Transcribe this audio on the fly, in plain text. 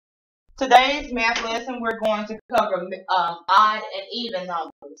Today's math lesson, we're going to cover odd and even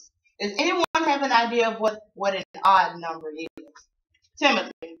numbers. Does anyone have an idea of what an odd number is?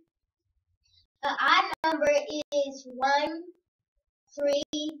 Timothy. An odd number is 1, 3,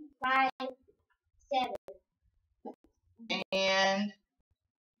 5, 7. And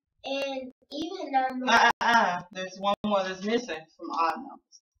even number. There's one more that's missing from odd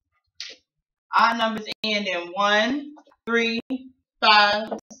numbers. Odd numbers end in 1, 3,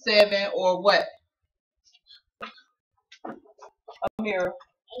 5, 7, or what? Amira.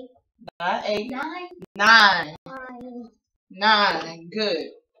 8. 9. 9. Good.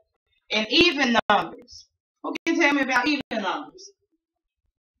 And even numbers. Who can tell me about even numbers?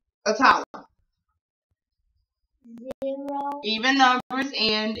 Atala. 0. Even numbers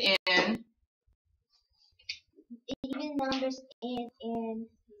end in. Even numbers end in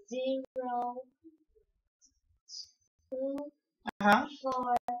 0, 2,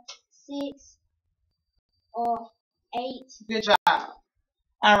 4, 6, or 8. Good job.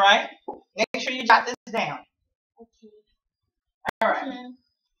 All right. Make sure you jot this down. Okay. All right.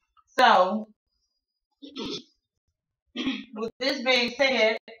 So, with this being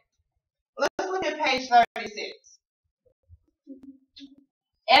said, let's look at page 36.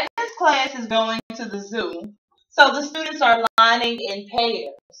 Evan's class is going to the zoo, so the students are lining in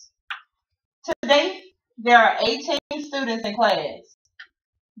pairs. Today, there are 18 students in class.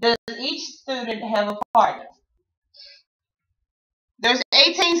 Does each student have a partner? There's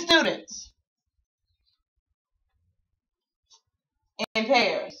 18 students in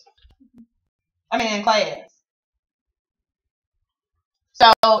pairs. In class.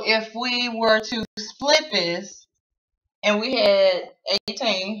 So if we were to split this and we had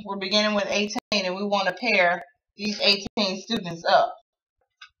 18, we're beginning with 18 and we want to pair these 18 students up.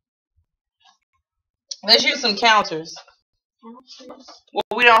 Let's use some counters. Well,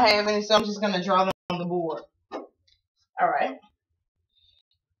 we don't have any, so I'm just going to draw them on the board. All right.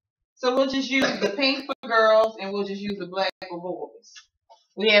 So we'll just use the pink for girls and we'll just use the black for boys.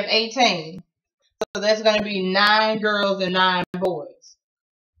 We have 18. So that's going to be 9 girls and 9 boys.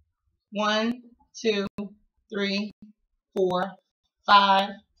 1, 2, 3, 4, 5,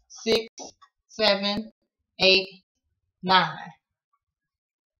 6, 7, 8, 9.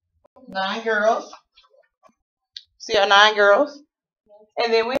 9 girls. See our 9 girls?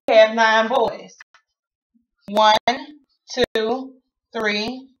 And then we have 9 boys. 1, 2,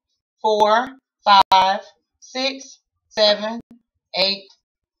 3, 4, 5, 6, 7, 8,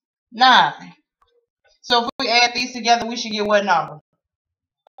 9. So if we add these together, we should get what number?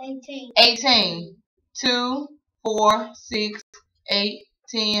 18. 18. 2, 4, 6, 8,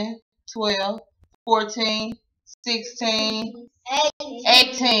 10, 12, 14, 16,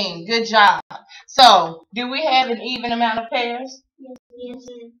 18. Good job. So, do we have an even amount of pairs? Yes.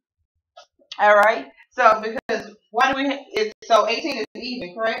 All right. So, because why do we? So 18 is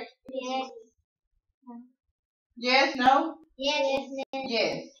even, correct? Yes. Yes. No. Yes.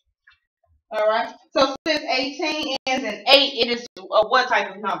 Yes. All right. So since 18 ends in 8, it is what type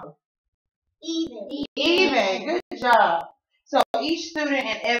of number? Even. Even. Good job. So each student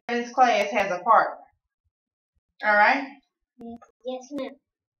in Evan's class has a partner. All right. Yes, ma'am.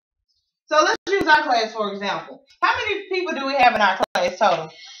 So let's use our class for example. How many people do we have in our class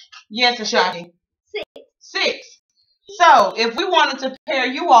total? Yes, Ashaki. 6. So if we wanted to pair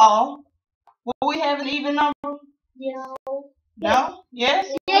you all, will we have an even number? No. No?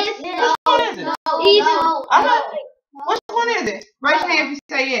 Yes? Yes. Which one is it? Which one is it? Raise your hand if you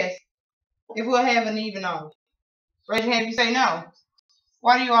say yes. If we'll have an even number. Raise your hand if you say no.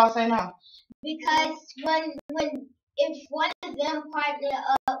 Why do you all say no? Because if one of them partner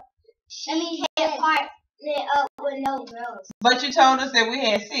up, she can't partner up with no girls. But you told us that we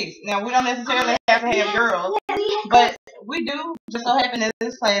had 6. Now we don't necessarily have to have girls, but we do. Just so happen in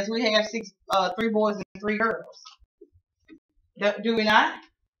this class we have 3 boys and 3 girls. Do we not?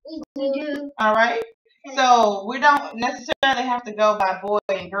 We do. All right. So we don't necessarily have to go by boy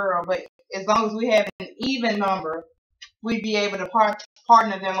and girl, but as long as we have an even number, we'd be able to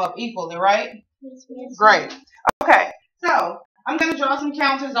partner them up equally, right? Yes. Great. Okay. So I'm going to draw some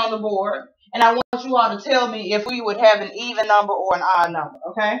counters on the board, and I want you all to tell me if we would have an even number or an odd number.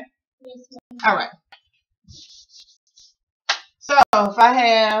 Okay? Yes. All right. So if I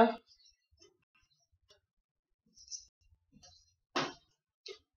have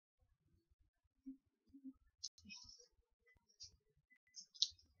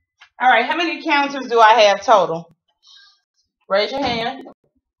all right, how many counters do I have total? Raise your hand.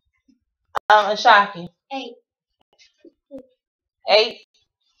 Ashaki. 8. 8.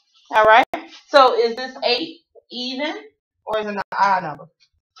 All right. So is this 8 even or is it an odd number?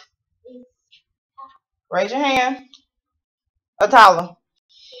 Raise your hand. Atala.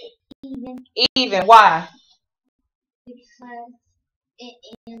 Even. Even. Why? Because it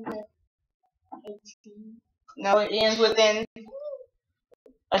ends with 18. No, it ends within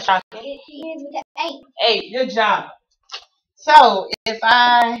a shot. It ends with 8. 8. Good job. So if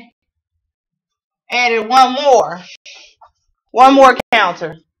I added one more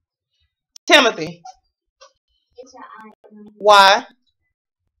counter. Timothy. It's an odd number. Why?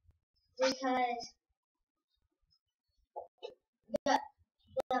 Because the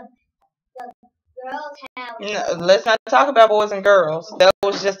girls have. No, let's not talk about boys and girls. That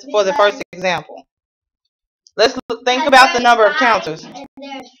was just for the first example. Let's think about the number of counters. And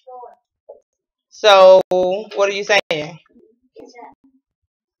there's 4. So what are you saying? It's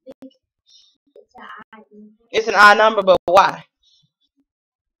an odd number. It's an odd number, but why?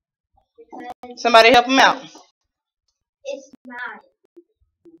 Because Somebody help him out. it's 9.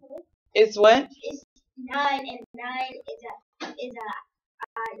 It's what? It's 9, and 9 is a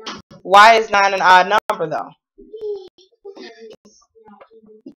odd number. Why is 9 an odd number though? Because it's not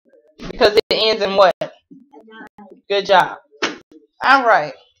even Because it ends in what? a 9. Good job. All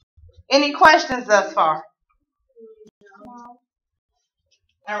right. Any questions thus far?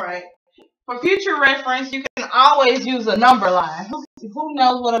 All right. For future reference, you can always use a number line. Who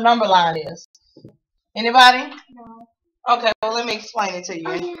knows what a number line is? Anybody? No. Okay, well, let me explain it to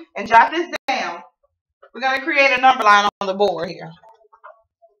you. And jot this down. We're going to create a number line on the board here.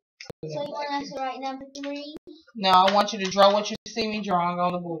 So you want us to write number 3? No, I want you to draw what you see me drawing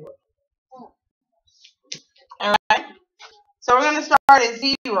on the board. All right. So we're going to start at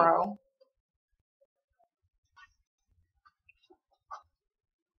 0.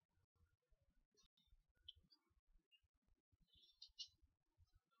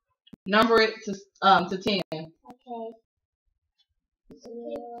 Number it to 10. Okay.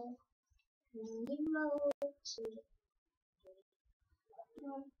 0, 2.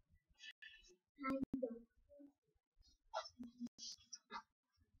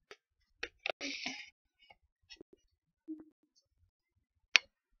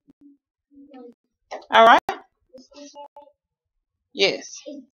 All right? Is this right? Yes.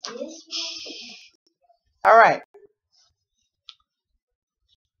 Is this right? All right.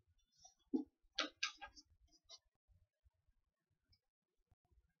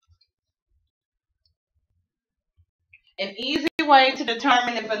 An easy way to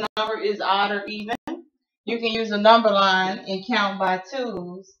determine if a number is odd or even, you can use a number line and count by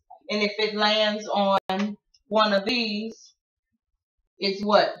 2s. And if it lands on one of these, it's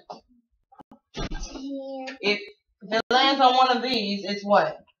what? 10. If it lands on one of these, it's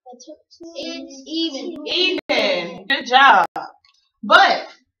what? It's even. Even. Good job. But,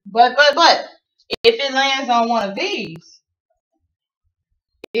 if it lands on one of these,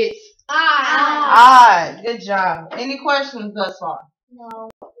 it's odd. Good job. Any questions thus far? No.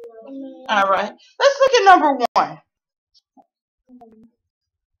 All right. Let's look at number 1.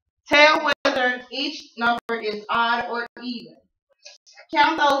 Tell whether each number is odd or even.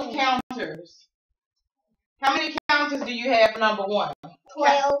 Count those counters. How many counters do you have for number 1?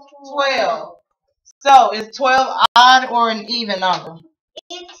 12. 12. So, is 12 odd or an even number?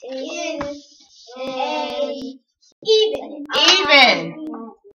 It is even. Even.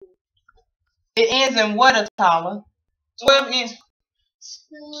 It ends in what, Atala? 12 ends.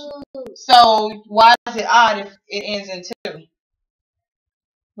 2. So, why is it odd if it ends in 2?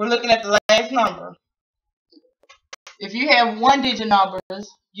 We're looking at the last number. If you have 1-digit numbers,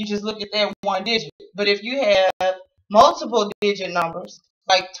 you just look at that 1 digit. But if you have multiple digit numbers,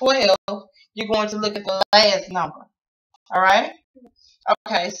 like 12, you're going to look at the last number. All right?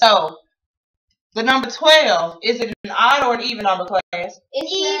 Okay, so the number 12, is it an odd or an even number, class?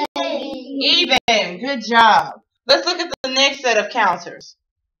 It's Even. Good job. Let's look at the next set of counters.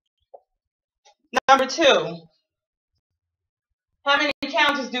 Number 2. How many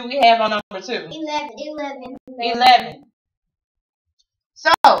counters do we have on number 2? 11. 11.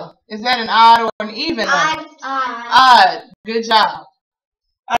 So, is that an odd or an even number? Odd. Good job.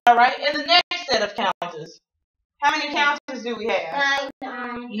 All right. And the next set of counters. How many counters do we have?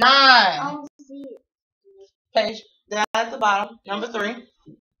 9. 9. Page down at the bottom. Number 3.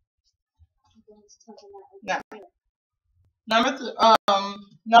 No.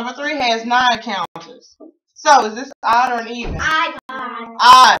 Number 3 has 9 counters. So, is this odd or an even? Odd.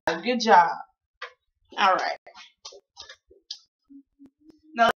 Odd. Good job. All right.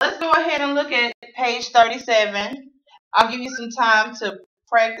 Now, let's go ahead and look at page 37. I'll give you some time to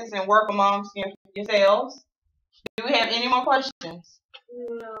practice and work amongst yourselves. Do we have any more questions?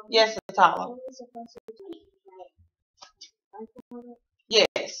 No. Yes, Atala.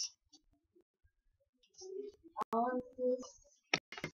 Yes. all of this.